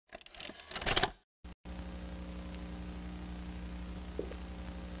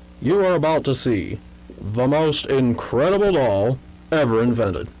You are about to see the most incredible doll ever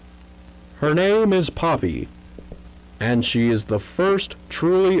invented. Her name is Poppy, and she is the first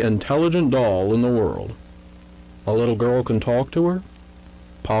truly intelligent doll in the world. A little girl can talk to her.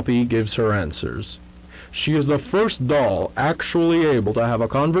 Poppy gives her answers. She is the first doll actually able to have a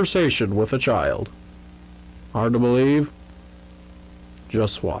conversation with a child. Hard to believe?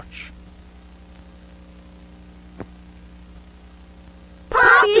 Just watch.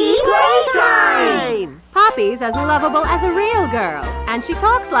 Poppy Playtime! Poppy's as lovable as a real girl, and she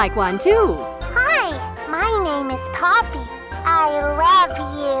talks like one, too. Hi, my name is Poppy. I love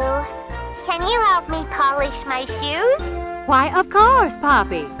you. Can you help me polish my shoes? Why, of course,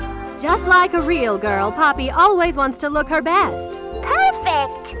 Poppy. Just like a real girl, Poppy always wants to look her best.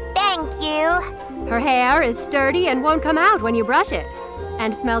 Perfect! Thank you. Her hair is sturdy and won't come out when you brush it,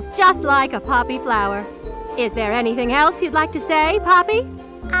 and smells just like a poppy flower. Is there anything else you'd like to say, Poppy?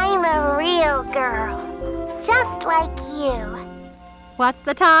 I'm a real girl, just like you. What's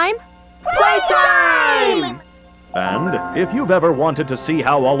the time? Playtime! And if you've ever wanted to see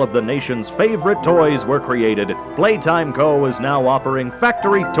how all of the nation's favorite toys were created, Playtime Co. is now offering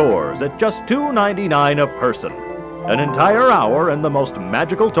factory tours at just $2.99 a person. An entire hour in the most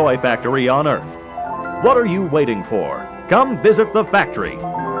magical toy factory on Earth. What are you waiting for? Come visit the factory.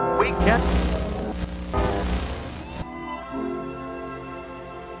 We can't...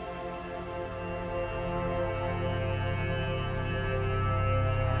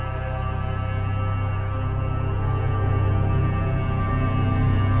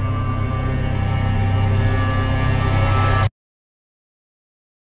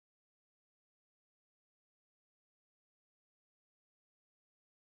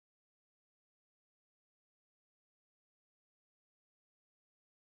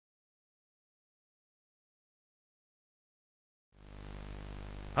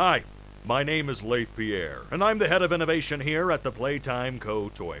 Hi, my name is Leif Pierre, and I'm the head of innovation here at the Playtime Co.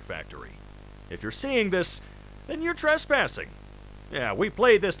 Toy Factory. If you're seeing this, then you're trespassing. Yeah, we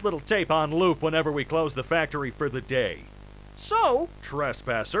play this little tape on loop whenever we close the factory for the day. So,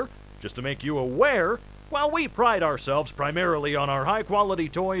 trespasser, just to make you aware, while we pride ourselves primarily on our high-quality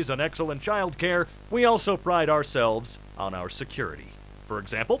toys and excellent child care, we also pride ourselves on our security. For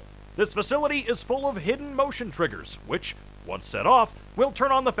example, this facility is full of hidden motion triggers, which, once set off, will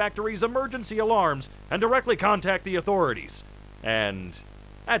turn on the factory's emergency alarms and directly contact the authorities. And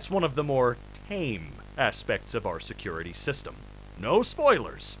that's one of the more tame aspects of our security system. No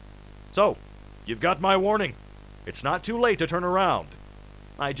spoilers. So, you've got my warning. It's not too late to turn around.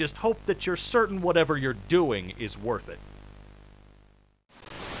 I just hope that you're certain whatever you're doing is worth it.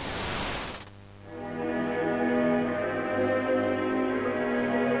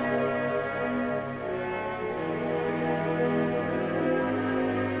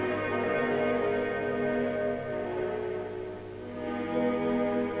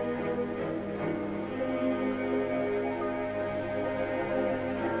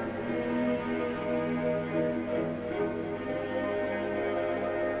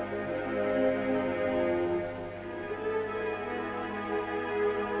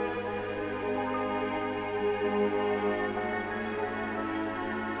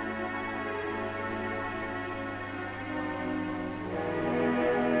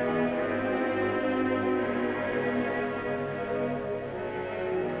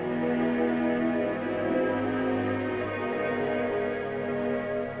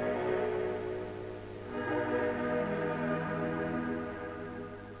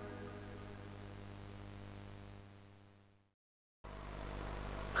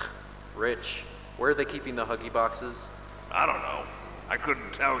 Rich, where are they keeping the Huggy boxes? I don't know. I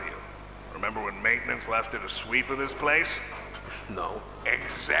couldn't tell you. Remember when maintenance left it a sweep of this place? No.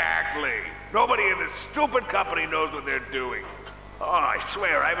 Exactly. Nobody in this stupid company knows what they're doing. Oh, I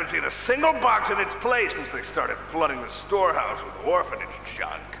swear, I haven't seen a single box in its place since they started flooding the storehouse with orphanage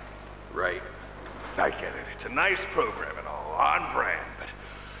junk. Right. I get it. It's a nice program and all on brand, but...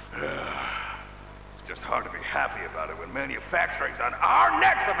 it's just hard to be happy about it when manufacturing's on our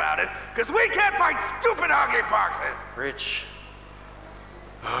necks about it, because we can't find stupid Huggy boxes! Rich.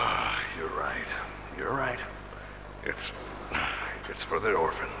 You're right. You're right. It's for the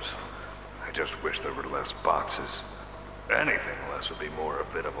orphans. I just wish there were less boxes. Anything less would be more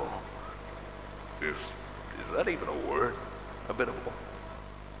habitable. Is that even a word? Habitable?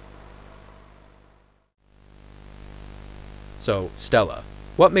 So, Stella,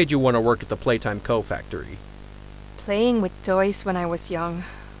 what made you want to work at the Playtime Co. factory? Playing with toys when I was young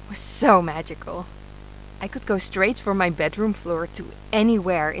was so magical. I could go straight from my bedroom floor to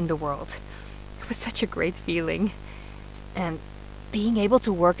anywhere in the world. It was such a great feeling. And being able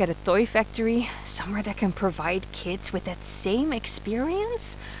to work at a toy factory, somewhere that can provide kids with that same experience,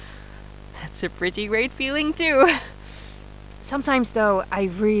 that's a pretty great feeling too. Sometimes though, I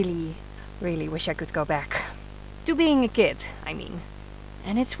really, really wish I could go back. To being a kid, I mean.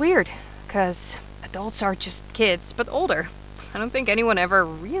 And it's weird, because adults are just kids, but older. I don't think anyone ever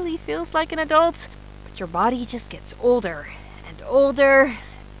really feels like an adult, but your body just gets older and older,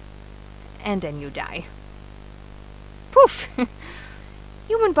 and then you die. Poof!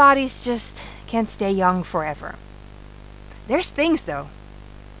 Human bodies just can't stay young forever. There's things though,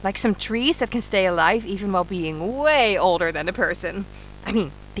 like some trees that can stay alive even while being way older than the person. I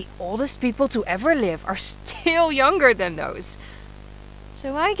mean, the oldest people to ever live are still younger than those.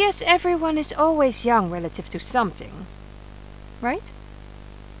 So I guess everyone is always young relative to something. Right?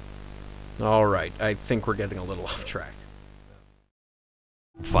 All right, I think we're getting a little off track.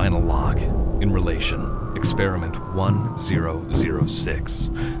 Final log. In relation, experiment 1006,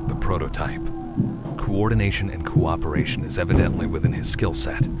 the prototype. Coordination and cooperation is evidently within his skill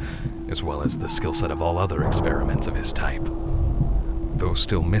set, as well as the skill set of all other experiments of his type. Though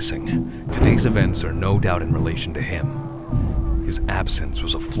still missing, today's events are no doubt in relation to him. His absence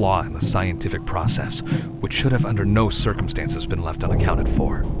was a flaw in the scientific process, which should have under no circumstances been left unaccounted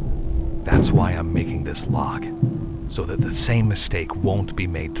for. That's why I'm making this log, so that the same mistake won't be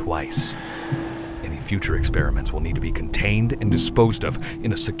made twice. Any future experiments will need to be contained and disposed of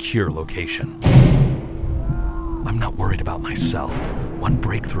in a secure location. I'm not worried about myself. One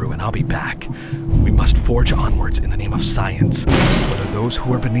breakthrough and I'll be back. We must forge onwards in the name of science, whether those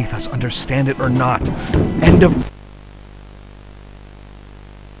who are beneath us understand it or not. End of...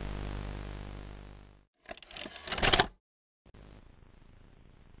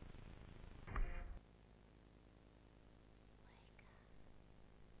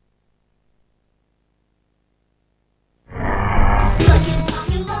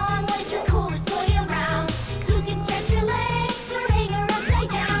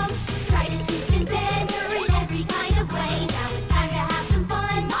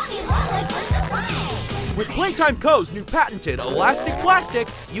 With Playtime Co.'s new patented elastic plastic,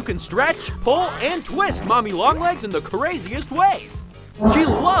 you can stretch, pull, and twist Mommy Longlegs in the craziest ways. She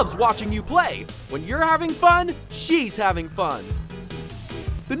loves watching you play. When you're having fun, she's having fun.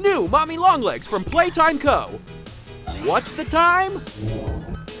 The new Mommy Longlegs from Playtime Co. What's the time?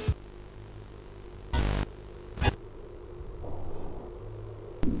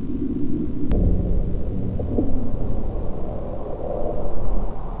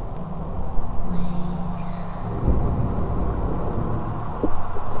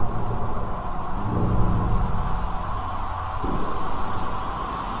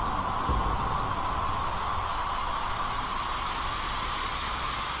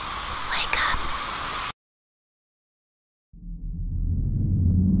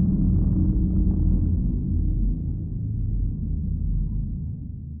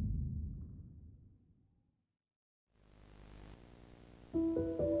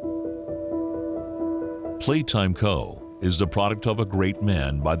 Playtime Co. is the product of a great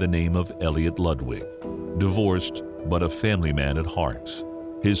man by the name of Elliot Ludwig. Divorced, but a family man at heart.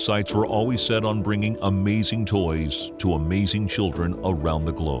 His sights were always set on bringing amazing toys to amazing children around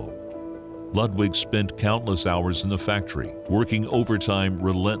the globe. Ludwig spent countless hours in the factory, working overtime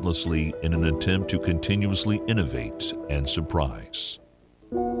relentlessly in an attempt to continuously innovate and surprise.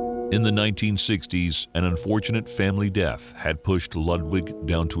 In the 1960s, an unfortunate family death had pushed Ludwig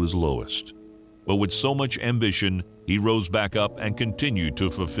down to his lowest. But with so much ambition, he rose back up and continued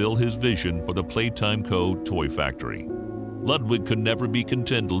to fulfill his vision for the Playtime Co. toy factory. Ludwig could never be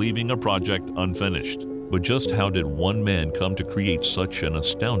content leaving a project unfinished. But just how did one man come to create such an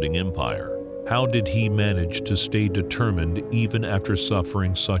astounding empire? How did he manage to stay determined even after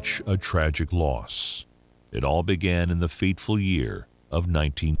suffering such a tragic loss? It all began in the fateful year of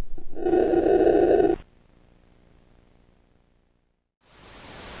 19...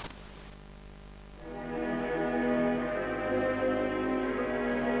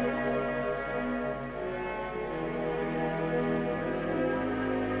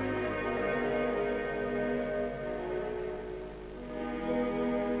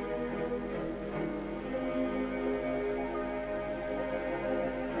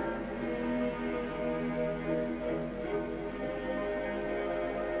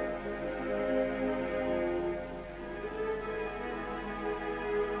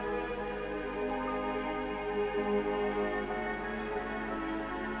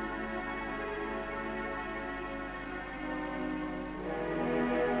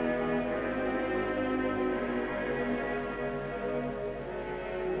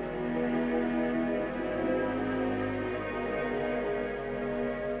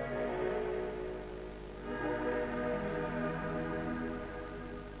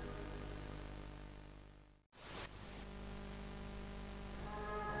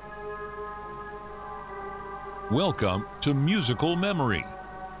 Welcome to Musical Memory.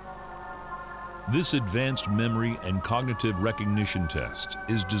 This advanced memory and cognitive recognition test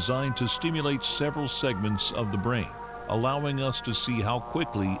is designed to stimulate several segments of the brain, allowing us to see how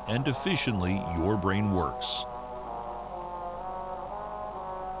quickly and efficiently your brain works.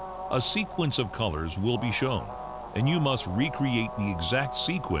 A sequence of colors will be shown, and you must recreate the exact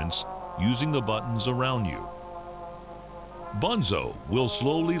sequence using the buttons around you. Bunzo will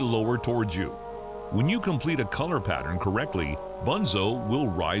slowly lower towards you. When you complete a color pattern correctly, Bunzo will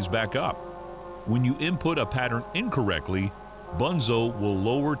rise back up. When you input a pattern incorrectly, Bunzo will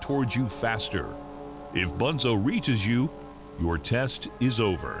lower towards you faster. If Bunzo reaches you, your test is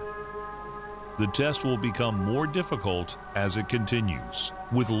over. The test will become more difficult as it continues,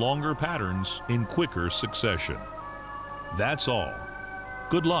 with longer patterns in quicker succession. That's all.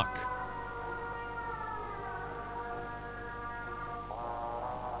 Good luck.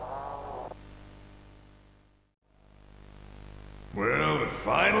 Well, it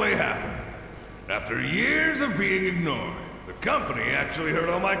finally happened. After years of being ignored, the company actually heard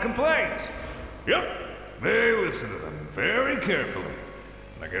all my complaints. Yep, they listened to them very carefully.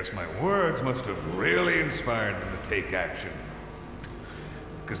 And I guess my words must have really inspired them to take action.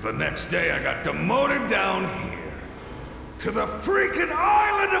 Because the next day I got demoted down here to the freaking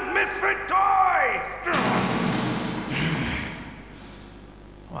island of misfit toys!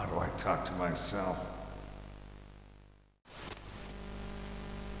 Why do I talk to myself?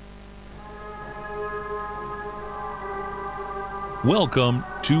 Welcome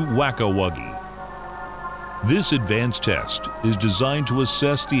to Whack-A-Wuggy. This advanced test is designed to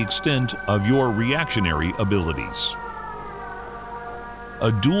assess the extent of your reactionary abilities.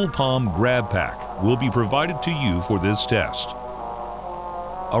 A dual palm grab pack will be provided to you for this test.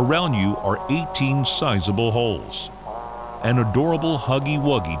 Around you are 18 sizable holes. An adorable Huggy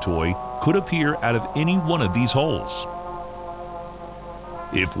Wuggy toy could appear out of any one of these holes.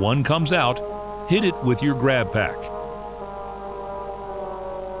 If one comes out, hit it with your grab pack.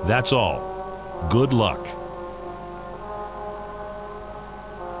 That's all. Good luck.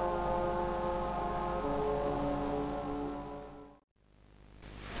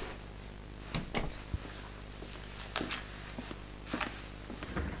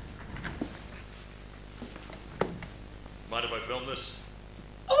 Mind if I film this?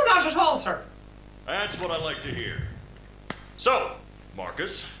 Oh, not at all, sir. That's what I like to hear. So,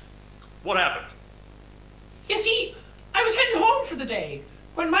 Marcus, what happened? You see, I was heading home for the day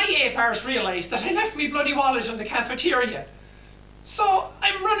when my ape-arse realised that I left me bloody wallet in the cafeteria. So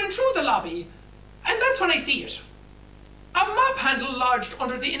I'm running through the lobby, and that's when I see it. A mop handle lodged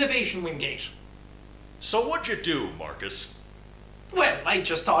under the innovation wing gate. So what'd you do, Marcus? Well, I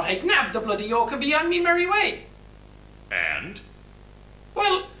just thought I'd nab the bloody yoke and be on me merry way. And?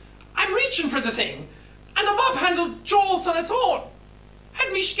 Well, I'm reaching for the thing, and the mop handle jolts on its own.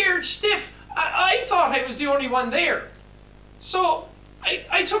 Had me scared stiff. I thought I was the only one there. So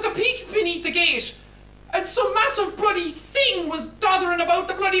I took a peek beneath the gate, and some massive bloody thing was doddering about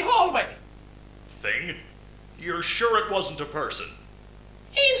the bloody hallway. Thing? You're sure it wasn't a person?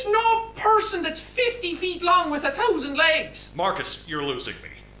 Ain't no person that's 50 feet long with 1,000 legs. Marcus, you're losing me.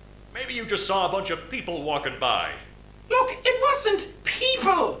 Maybe you just saw a bunch of people walking by. Look, it wasn't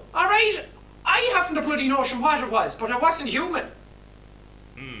people, all right? I haven't a bloody notion what it was, but it wasn't human.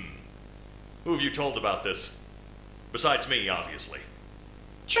 Who have you told about this? Besides me, obviously.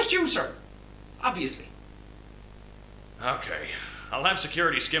 Just you, sir. Obviously. Okay. I'll have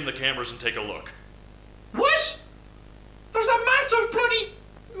security skim the cameras and take a look. What? There's a massive bloody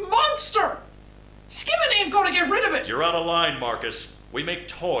monster! Skimming ain't gonna get rid of it! You're out of line, Marcus. We make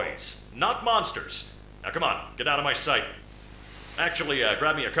toys, not monsters. Now come on, get out of my sight. Actually,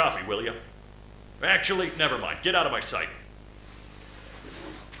 grab me a coffee, will you? Actually, never mind. Get out of my sight.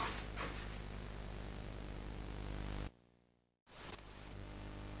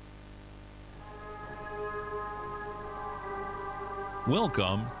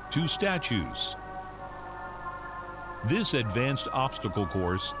 Welcome to Statues. This advanced obstacle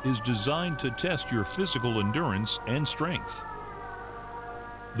course is designed to test your physical endurance and strength.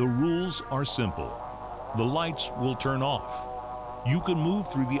 The rules are simple. The lights will turn off. You can move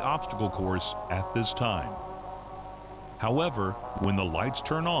through the obstacle course at this time. However, when the lights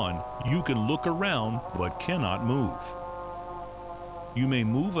turn on, you can look around but cannot move. You may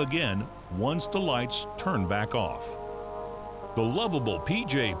move again once the lights turn back off. The lovable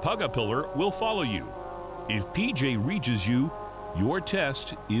PJ Pugapillar will follow you. If PJ reaches you, your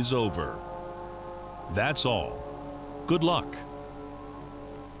test is over. That's all. Good luck.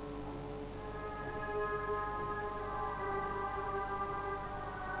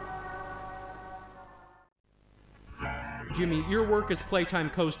 Jimmy, your work as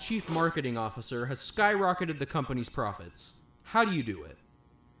Playtime Co.'s Chief Marketing Officer has skyrocketed the company's profits. How do you do it?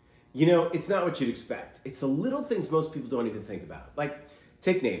 You know, it's not what you'd expect. It's the little things most people don't even think about. Like,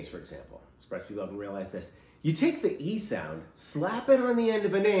 take names, for example. Express people haven't realized this. You take the E sound, slap it on the end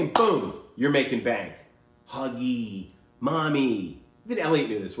of a name, boom, you're making bank. Huggy, Mommy. Even Elliot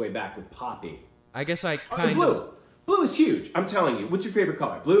knew this way back with Poppy. I guess I kind blue. of... Blue is huge, I'm telling you. What's your favorite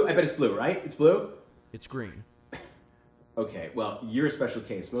color? Blue? I bet it's blue, right? It's blue? It's green. Okay, well, you're a special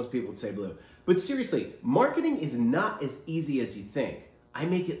case. Most people would say blue. But seriously, marketing is not as easy as you think. I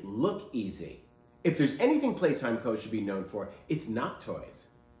make it look easy. If there's anything Playtime Co. should be known for, it's not toys.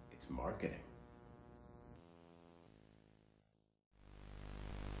 It's marketing.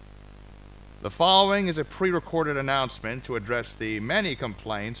 The following is a pre-recorded announcement to address the many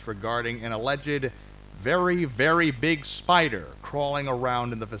complaints regarding an alleged very, very big spider crawling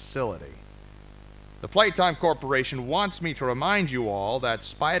around in the facility. The Playtime Corporation wants me to remind you all that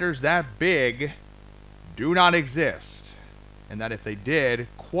spiders that big do not exist, and that if they did,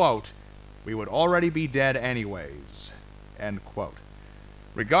 quote, we would already be dead anyways, end quote.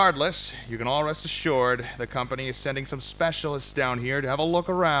 Regardless, you can all rest assured the company is sending some specialists down here to have a look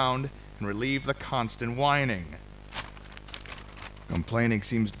around and relieve the constant whining. Complaining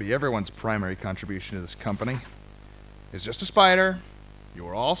seems to be everyone's primary contribution to this company. It's just a spider. You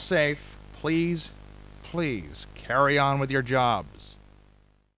are all safe. Please, please carry on with your jobs.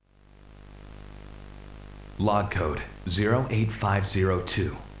 Log code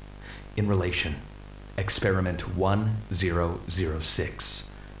 08502. In relation, experiment 1006.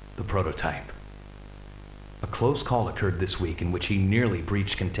 The prototype. A close call occurred this week in which he nearly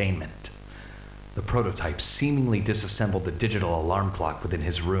breached containment. The prototype seemingly disassembled the digital alarm clock within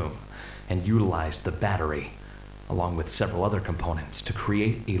his room and utilized the battery, along with several other components, to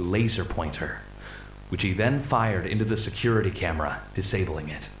create a laser pointer, which he then fired into the security camera, disabling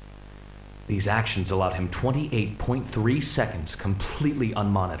it. These actions allowed him 28.3 seconds completely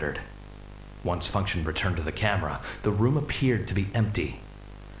unmonitored. Once function returned to the camera, the room appeared to be empty.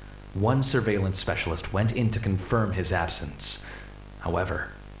 One surveillance specialist went in to confirm his absence.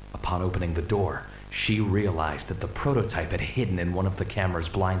 However, upon opening the door, she realized that the prototype had hidden in one of the camera's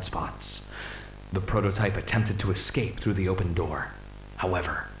blind spots. The prototype attempted to escape through the open door.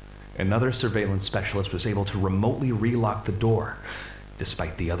 However, another surveillance specialist was able to remotely relock the door,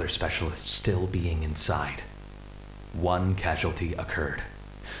 despite the other specialists still being inside. One casualty occurred.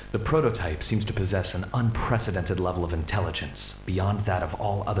 The prototype seems to possess an unprecedented level of intelligence, beyond that of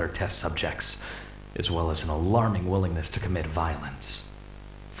all other test subjects, as well as an alarming willingness to commit violence.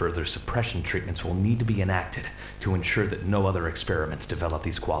 Further suppression treatments will need to be enacted to ensure that no other experiments develop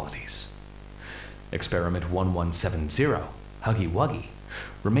these qualities. Experiment 1170, Huggy Wuggy,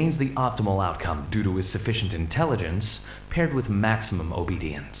 remains the optimal outcome due to his sufficient intelligence paired with maximum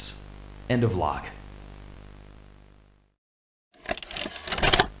obedience. End of log.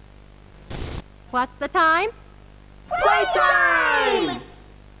 What's the time? Playtime!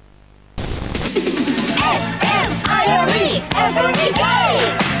 S-M-I-L-E every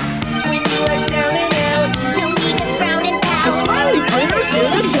day! When you are down and out, no need to frown and pout. The smiley players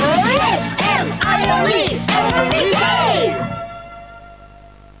here to say S-M-I-L-E every day!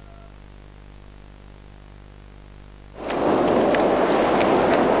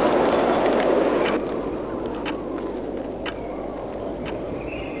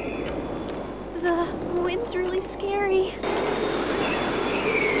 The wind's really scary.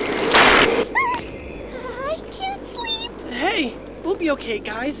 I can't sleep. Hey, we'll be okay,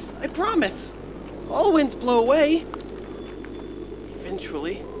 guys. I promise. All winds blow away.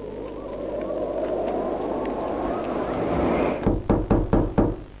 Eventually.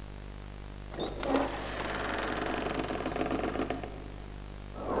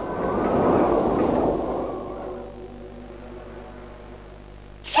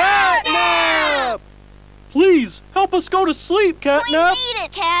 Catnap! Please, help us go to sleep, Catnap! We need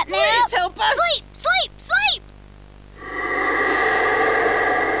it, Catnap! Please help us! Sleep! Sleep! Sleep!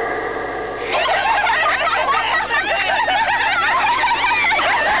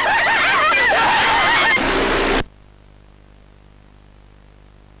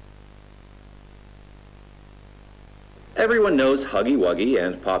 Everyone knows Huggy Wuggy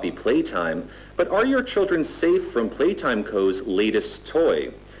and Poppy Playtime, but are your children safe from Playtime Co.'s latest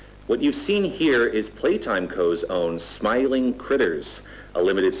toy? What you've seen here is Playtime Co.'s own Smiling Critters, a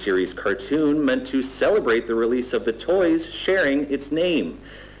limited series cartoon meant to celebrate the release of the toys sharing its name.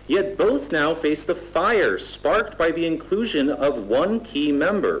 Yet both now face the fire sparked by the inclusion of one key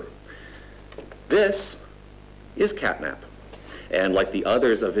member. This is Catnap. And like the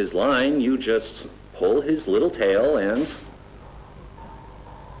others of his line, you just pull his little tail and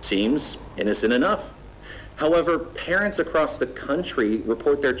seems innocent enough. However, parents across the country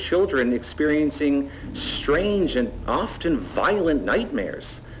report their children experiencing strange and often violent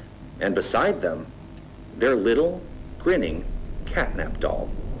nightmares. And beside them, their little, grinning catnap doll.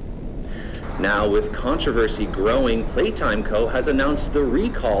 Now, with controversy growing, Playtime Co. has announced the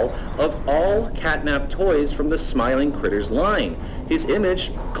recall of all catnap toys from the Smiling Critters line. His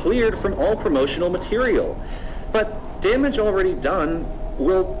image cleared from all promotional material. But damage already done,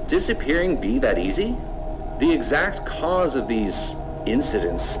 will disappearing be that easy? The exact cause of these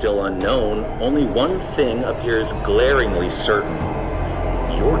incidents still unknown. Only one thing appears glaringly certain.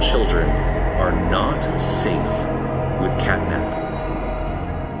 Your children are not safe with catnap.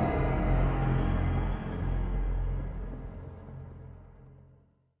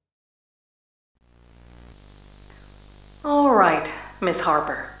 All right, Miss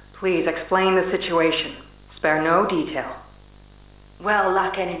Harper. Please explain the situation. Spare no detail. Well,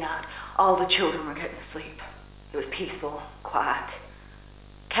 like any night, all the children were getting asleep. It was peaceful, quiet.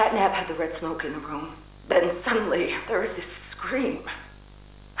 Catnap had the red smoke in the room. Then suddenly, there was this scream.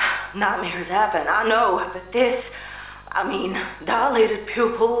 Nightmares happen, I know, but this, dilated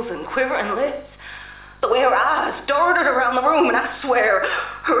pupils and quivering lips. The way her eyes darted around the room, and I swear,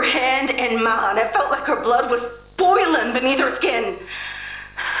 her hand in mine, it felt like her blood was boiling beneath her skin.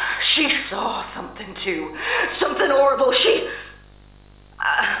 She saw something too. Something horrible.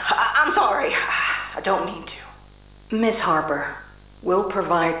 I'm sorry. I don't mean to. Miss Harper, we'll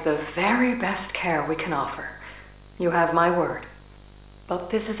provide the very best care we can offer. You have my word.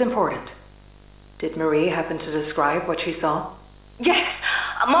 But this is important. Did Marie happen to describe what she saw? Yes,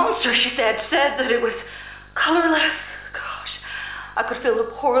 a monster, she said that it was colorless. Gosh, I could feel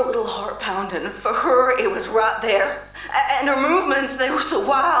the poor little heart pounding. For her, it was right there. And her movements, they were so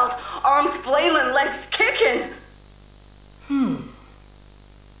wild. Arms flailing, legs kicking.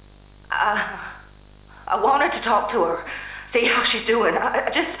 I wanted to talk to her, see how she's doing.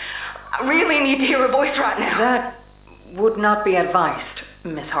 I really need to hear her voice right now. That would not be advised,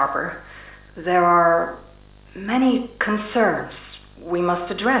 Miss Harper. There are many concerns we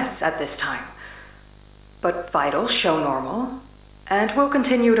must address at this time. But vitals show normal, and we'll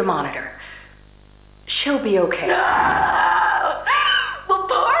continue to monitor. She'll be okay. No! Well,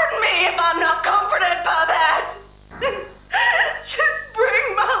 pardon me if I'm not comforted by that. Just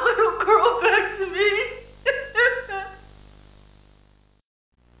bring my little girl back to me.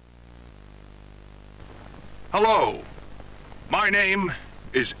 Hello. My name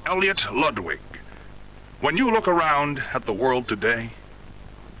is Elliot Ludwig. When you look around at the world today,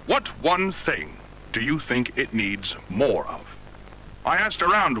 what one thing do you think it needs more of? I asked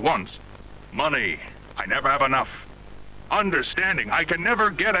around once. Money. I never have enough. Understanding. I can never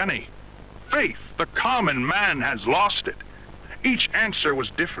get any. Faith. The common man has lost it. Each answer was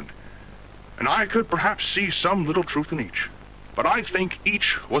different, and I could perhaps see some little truth in each. But I think each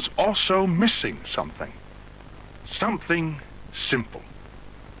was also missing something. Something simple.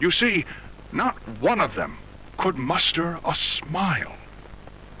 You see, not one of them could muster a smile.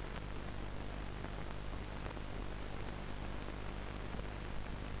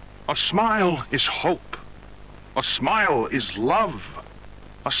 A smile is hope. A smile is love.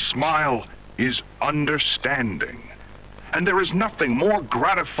 A smile is understanding. And there is nothing more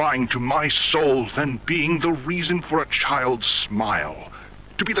gratifying to my soul than being the reason for a child's smile,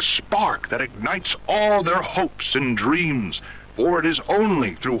 to be the spark that ignites all their hopes and dreams, for it is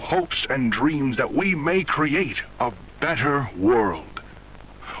only through hopes and dreams that we may create a better world.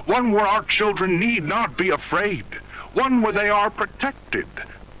 One where our children need not be afraid, one where they are protected.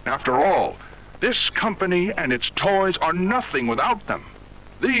 After all, this company and its toys are nothing without them.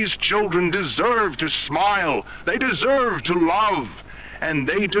 These children deserve to smile, they deserve to love, and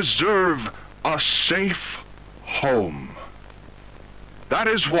they deserve a safe home. That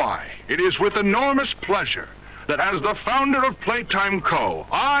is why it is with enormous pleasure that as the founder of Playtime Co.,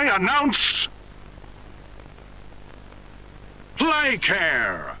 I announce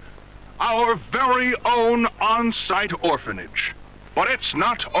Playcare, our very own on-site orphanage. But it's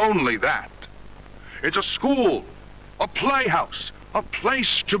not only that. It's a school, a playhouse, a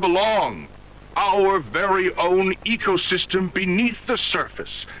place to belong, our very own ecosystem beneath the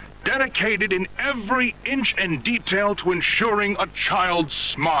surface, dedicated in every inch and detail to ensuring a child's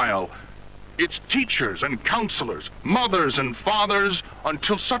smile. Its teachers and counselors, mothers and fathers,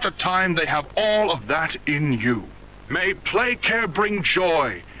 until such a time they have all of that in you. May Playcare bring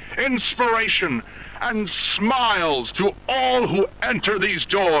joy, inspiration, and smiles to all who enter these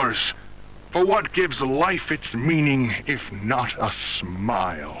doors. For what gives life its meaning if not a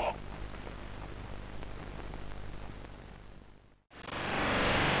smile?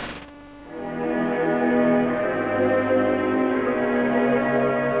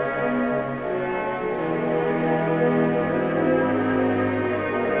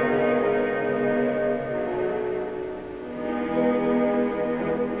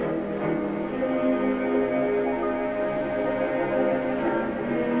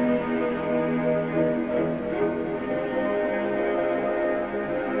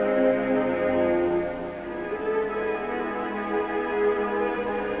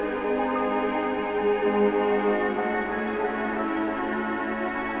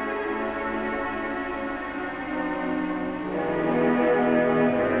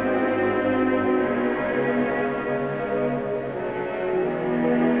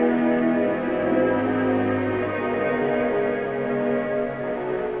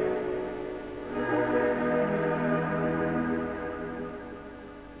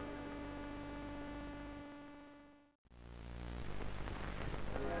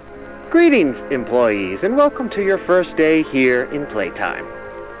 Greetings, employees, and welcome to your first day here in Playtime.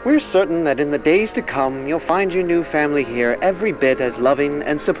 We're certain that in the days to come, you'll find your new family here every bit as loving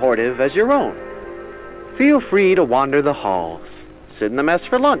and supportive as your own. Feel free to wander the halls, sit in the mess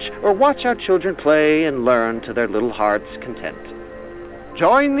for lunch, or watch our children play and learn to their little hearts' content.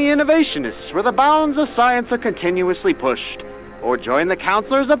 Join the innovationists where the bounds of science are continuously pushed, or join the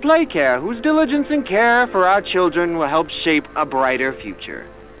counselors of Playcare whose diligence and care for our children will help shape a brighter future.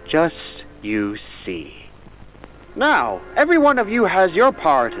 Just you see. Now, every one of you has your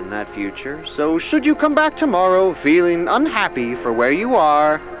part in that future, so should you come back tomorrow feeling unhappy for where you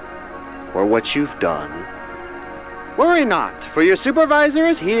are or what you've done, worry not, for your supervisor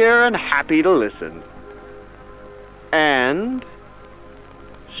is here and happy to listen. And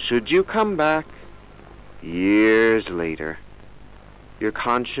should you come back years later, your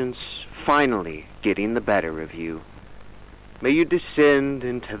conscience finally getting the better of you, may you descend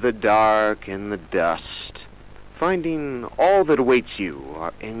into the dark and the dust, finding all that awaits you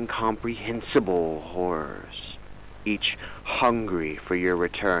are incomprehensible horrors, each hungry for your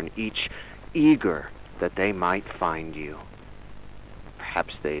return, each eager that they might find you.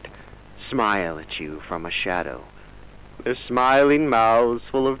 Perhaps they'd smile at you from a shadow, their smiling mouths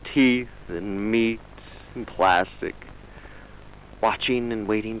full of teeth and meat and plastic, watching and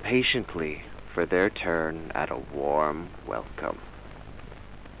waiting patiently for their turn at a warm welcome.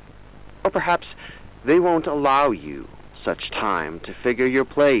 Or perhaps they won't allow you such time to figure your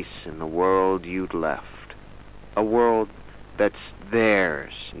place in the world you'd left, a world that's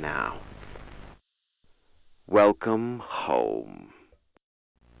theirs now. Welcome home.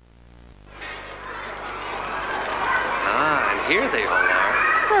 Ah, and here they all are.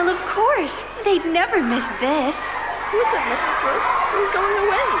 Well, of course. They'd never miss this. Listen, Mrs. Brooks, we're going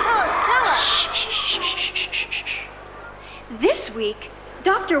away. Oh, tell us. This week,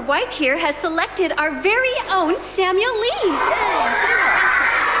 Dr. White here has selected our very own Samuel Lee.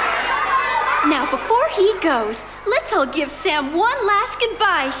 Now, before he goes, let's all give Sam one last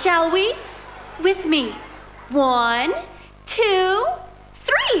goodbye, shall we? With me. 1, 2,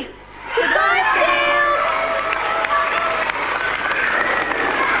 3. Goodbye, Sam!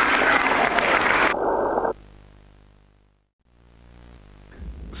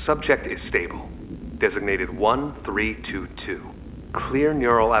 Subject is stable. Designated 1322. Clear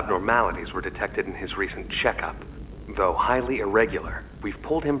neural abnormalities were detected in his recent checkup. Though highly irregular, we've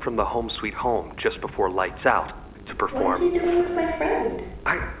pulled him from the home sweet home just before lights out to perform... What is he doing with my friend?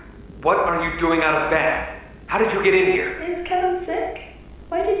 What are you doing out of bed? How did you get in here? Is Kevin sick?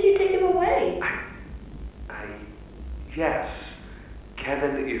 Why did you take him away? Yes.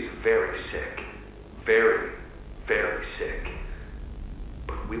 Kevin is very sick. Very, very sick.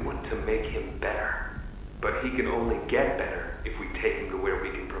 But we want to make him better. But he can only get better if we take him to where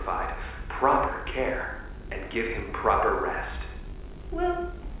we can provide proper care and give him proper rest.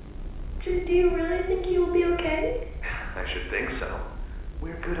 Well, do you really think he will be okay? I should think so.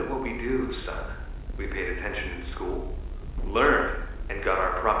 We're good at what we do, son. We paid attention in school, learned, and got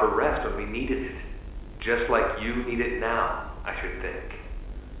our proper rest when we needed it. Just like you need it now, I should think.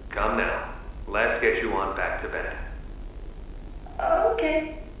 Come now, let's get you on back to bed.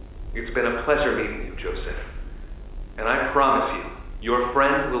 Okay. It's been a pleasure meeting you, Joseph. And I promise you, your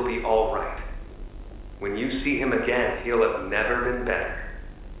friend will be all right. When you see him again, he'll have never been better.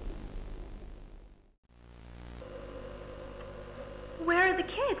 Where are the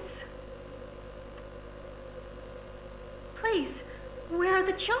kids? Please, where are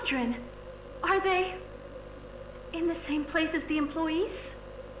the children? Are they in the same place as the employees?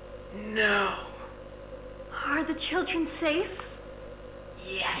 No. Are the children safe?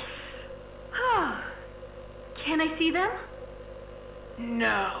 Yes. Oh. Can I see them?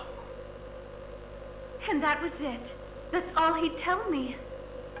 No. And that was it. That's all he'd tell me.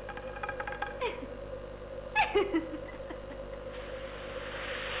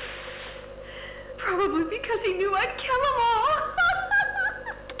 Probably because he knew I'd kill them all.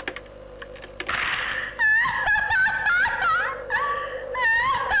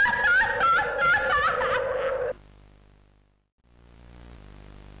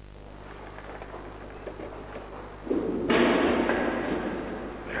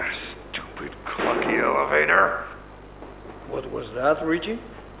 Stupid clunky elevator. What was that, Richie?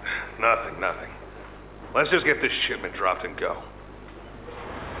 Nothing. Let's just get this shipment dropped and go.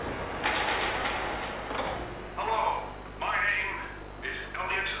 Hello, my name is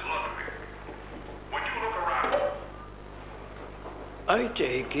Elliot Ludwig. Would you look around? I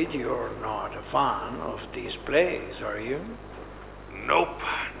take it you're not a fan of these plays, are you? Nope,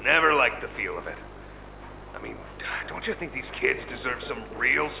 never liked the feel of it. I mean, don't Don't you think these kids deserve some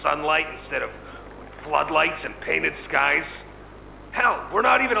real sunlight instead of floodlights and painted skies? Hell, we're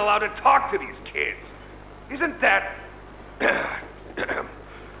not even allowed to talk to these kids. Isn't that...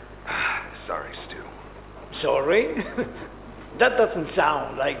 Sorry, Stu. Sorry? That doesn't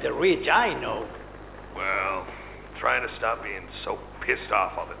sound like the Rich I know. Well, trying to stop being so pissed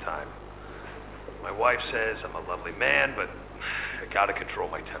off all the time. My wife says I'm a lovely man, but I gotta control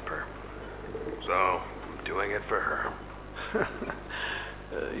my temper. So, I'm doing it for her.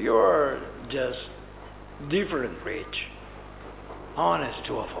 You're just different, Rich. Honest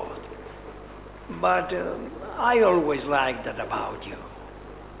to a fault. But I always liked that about you.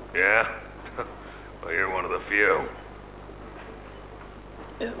 Yeah? Well, you're one of the few.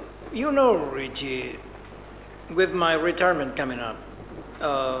 You know, Richie, with my retirement coming up,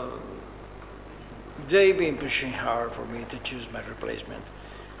 they've been pushing hard for me to choose my replacement.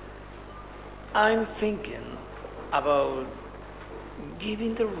 I'm thinking about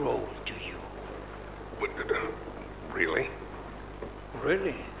giving the role to you. Really?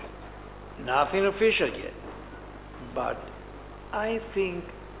 Really? Nothing official yet. But I think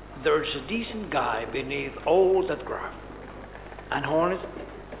there's a decent guy beneath all that graft. An honest,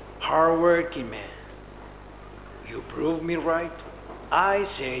 hard-working man. You prove me right. I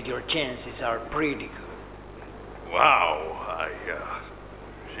say your chances are pretty good. Wow,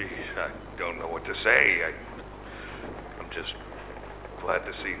 geez, I don't know what to say. I'm just glad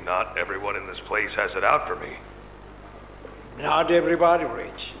to see not everyone in this place has it out for me. Not everybody,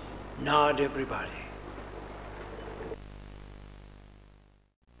 Rich. Not everybody.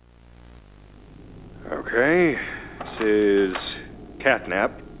 Okay, this is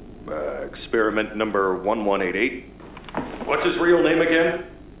Catnap, experiment number 1188. What's his real name again?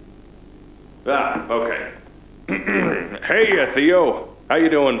 Ah, okay. Hey, Theo. How you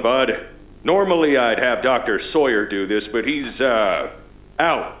doing, bud? Normally I'd have Dr. Sawyer do this, but he's,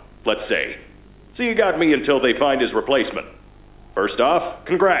 out, let's say. So you got me until they find his replacement. First off,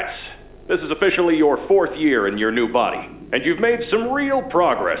 congrats. This is officially your 4th year in your new body, and you've made some real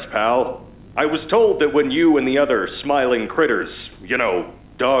progress, pal. I was told that when you and the other smiling critters, you know,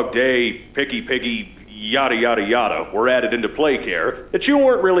 Dog Day, Picky Piggy, yada yada yada, were added into play care, that you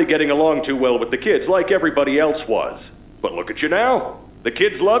weren't really getting along too well with the kids like everybody else was. But look at you now. The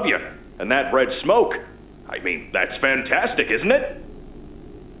kids love you. And that red smoke, I mean, that's fantastic, isn't it?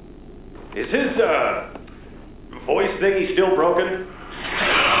 Is his, voice thingy still broken?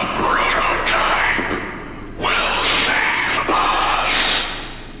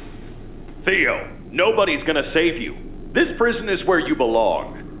 Theo, nobody's gonna save you. This prison is where you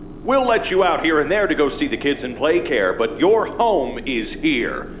belong. We'll let you out here and there to go see the kids in play care, but your home is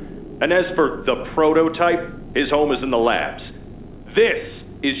here. And as for the prototype, his home is in the labs. This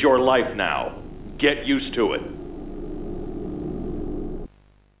is your life now. Get used to it.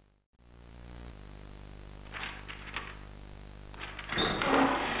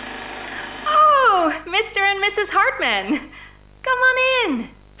 Oh, Mr. and Mrs. Hartman. Come on in.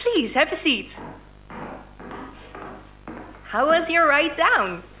 Please, have a seat. How was your ride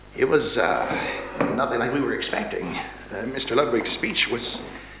down? It was, nothing like we were expecting. Mr. Ludwig's speech was,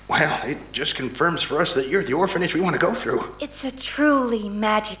 well, it just confirms for us that you're the orphanage we want to go through. It's a truly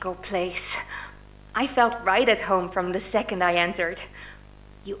magical place. I felt right at home from the second I entered.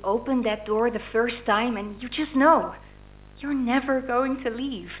 You open that door the first time and you just know you're never going to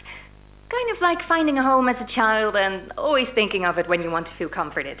leave. Kind of like finding a home as a child and always thinking of it when you want to feel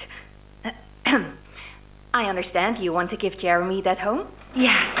comforted. I understand you want to give Jeremy that home?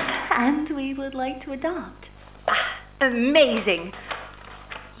 Yes, and we would like to adopt. Amazing.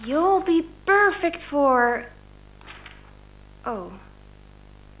 You'll be perfect for... Oh.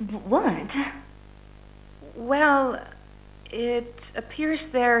 What? Well, it appears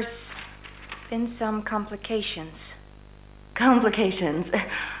there's been some complications. Complications?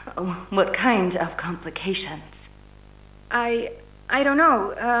 What kind of complications? I don't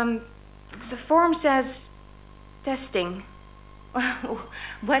know. The form says testing.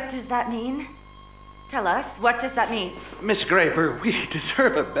 What does that mean? Tell us, what does that mean? Miss Graper, we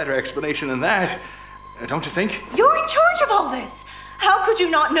deserve a better explanation than that. Don't you think? You're in charge of all this. How could you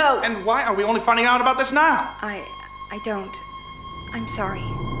not know? And why are we only finding out about this now? I don't. I'm sorry.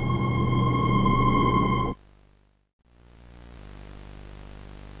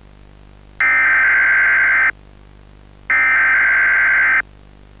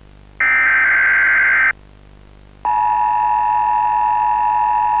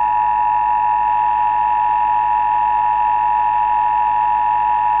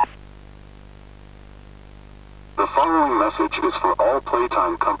 The following message is for all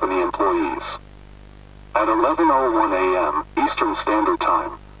Playtime Company employees. At 11:01 a.m. Eastern Standard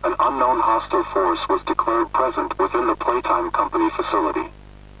Time, an unknown hostile force was declared present within the Playtime Company facility.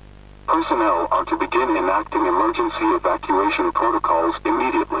 Personnel are to begin enacting emergency evacuation protocols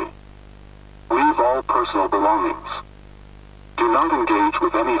immediately. Leave all personal belongings. Do not engage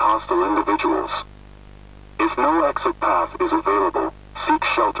with any hostile individuals. If no exit path is available, seek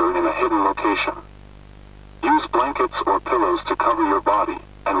shelter in a hidden location. Use blankets or pillows to cover your body,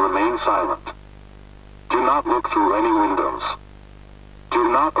 and remain silent. Do not look through any windows. Do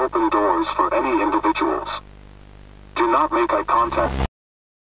not open doors for any individuals. Do not make eye contact.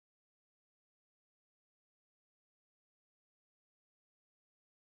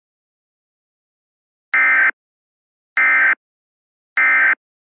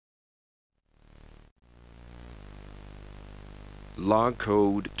 Log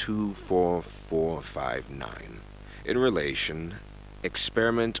code 24459. In relation,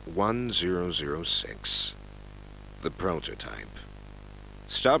 experiment 1006. The prototype.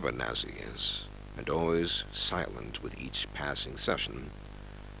 Stubborn as he is, and always silent with each passing session,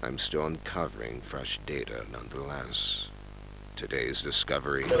 I'm still uncovering fresh data nonetheless. Today's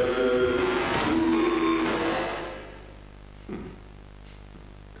discovery...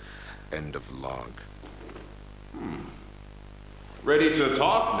 End of log. Ready to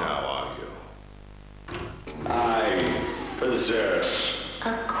talk now, are you? I possess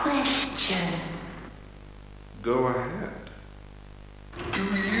A question. Go ahead. Do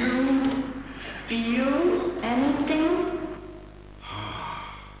you feel anything?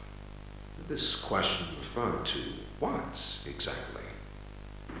 This question referred to what exactly?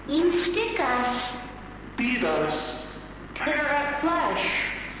 You stick us, Beat us. tear up flesh.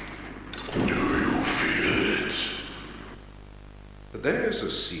 Do you feel it? There's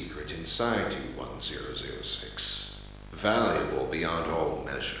a secret inside you, 1006. Valuable beyond all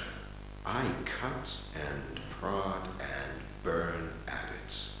measure. I cut and prod and burn at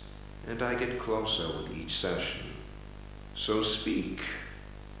it, and I get closer with each session. So speak,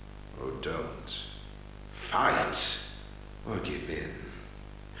 or don't. Fight, or give in.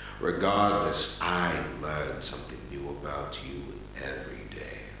 Regardless, I learn something new about you every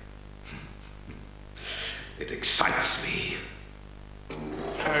day. It excites me.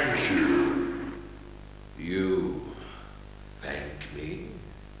 Thank you. You thank me?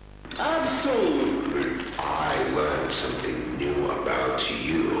 Absolutely. I learn something new about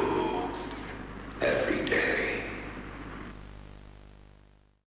you every day.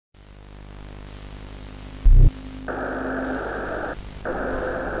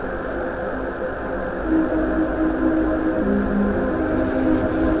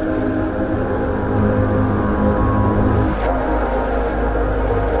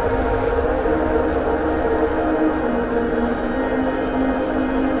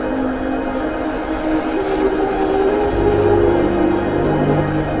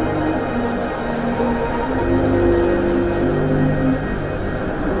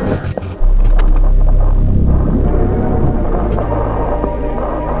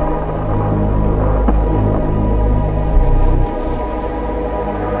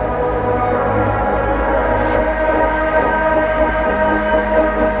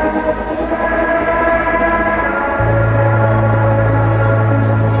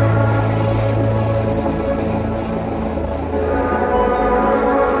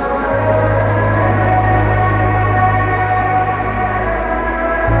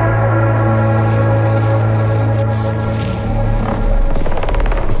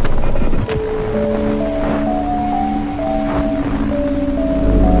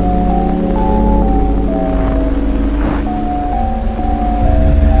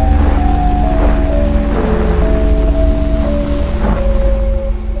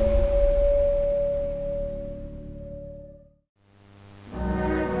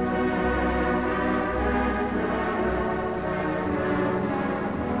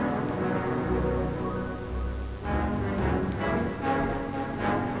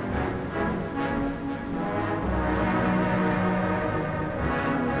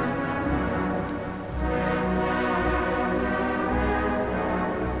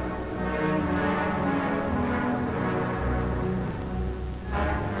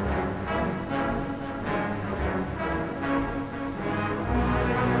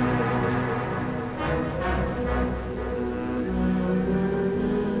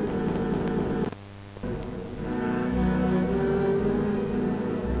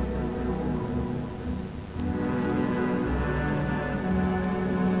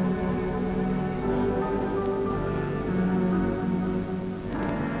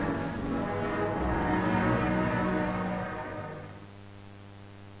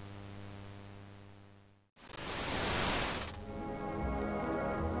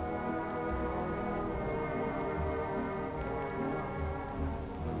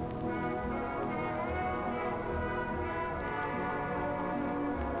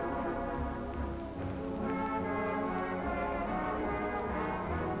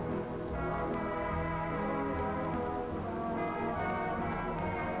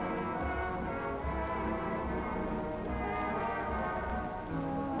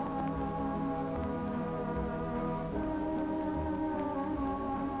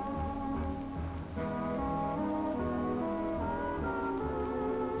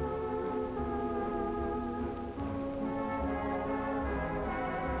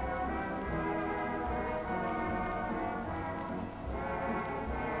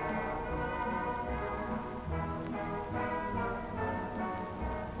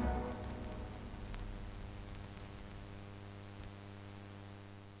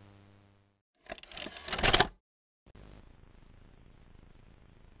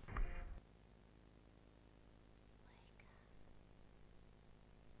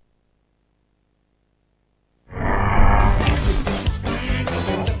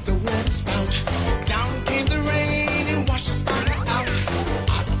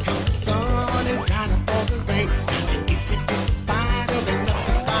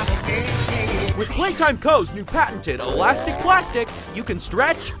 Playtime Co.'s new patented elastic plastic, you can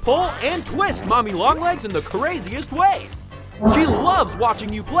stretch, pull, and twist Mommy Longlegs in the craziest ways. She loves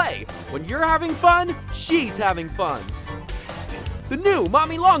watching you play. When you're having fun, she's having fun. The new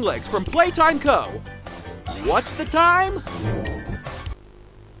Mommy Longlegs from Playtime Co. What's the time?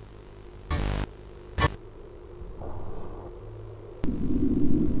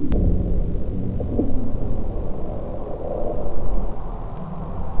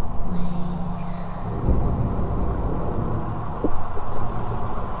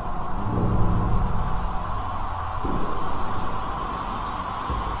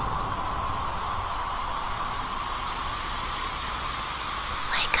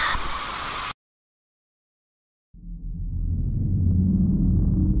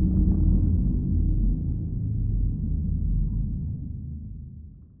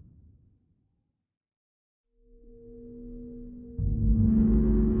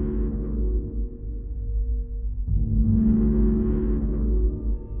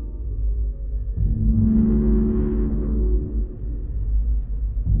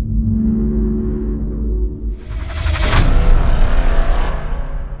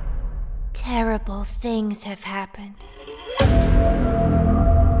 Terrible things have happened.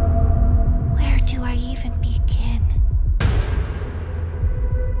 Where do I even begin?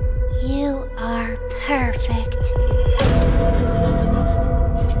 You are perfect.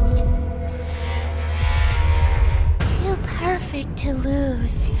 Too perfect to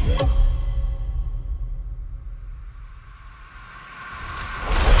lose.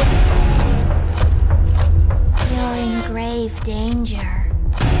 You're in grave danger.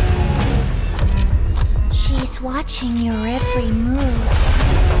 She's watching your every move.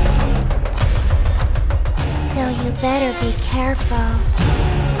 So you better be careful.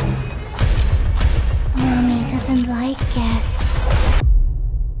 Mommy doesn't like guests.